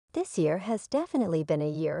This year has definitely been a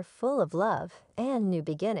year full of love and new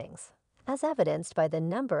beginnings, as evidenced by the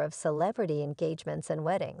number of celebrity engagements and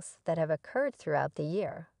weddings that have occurred throughout the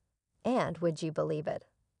year. And would you believe it?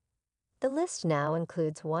 The list now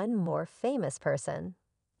includes one more famous person,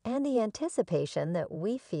 and the anticipation that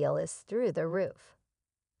we feel is through the roof.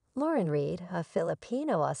 Reid, a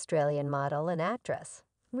Filipino-Australian model and actress,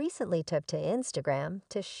 recently took to Instagram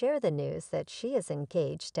to share the news that she is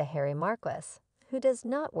engaged to Harry Marquis, who does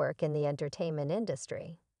not work in the entertainment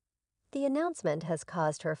industry. The announcement has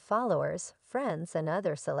caused her followers, friends, and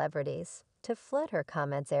other celebrities to flood her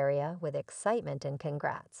comments area with excitement and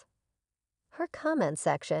congrats. Her comment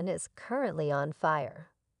section is currently on fire.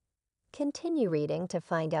 Continue reading to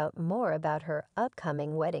find out more about her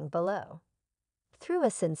upcoming wedding below. Through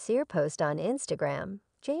a sincere post on Instagram,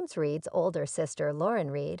 Reid's older sister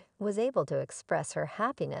Reid was able to express her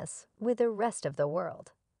happiness with the rest of the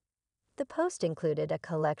world. The post included a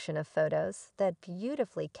collection of photos that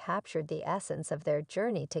beautifully captured the essence of their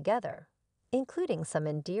journey together, including some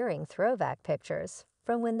endearing throwback pictures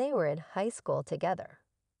from when they were in high school together.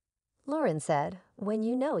 Lauren said, "When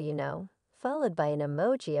you know," followed by an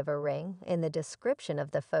emoji of a ring in the description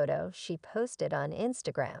of the photo she posted on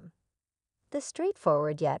Instagram. The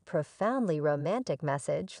straightforward yet profoundly romantic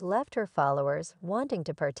message left her followers wanting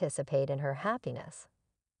to participate in her happiness.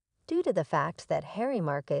 Due to the fact that Harry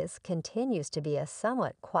Marquis continues to be a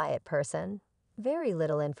somewhat quiet person, very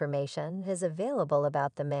little information is available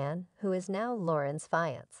about the man who is now Lauren's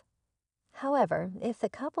fiancé. However, if the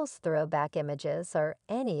couple's throwback images are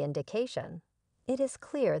any indication, it is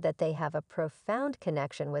clear that they have a profound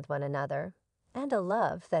connection with one another and a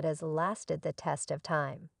love that has lasted the test of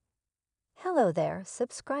time. Hello there,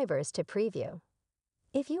 subscribers to Preview.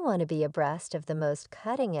 If you want to be abreast of the most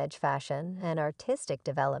cutting-edge fashion and artistic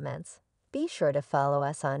developments, be sure to follow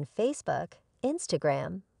us on Facebook,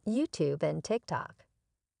 Instagram, YouTube, and TikTok.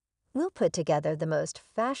 We'll put together the most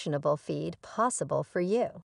fashionable feed possible for you.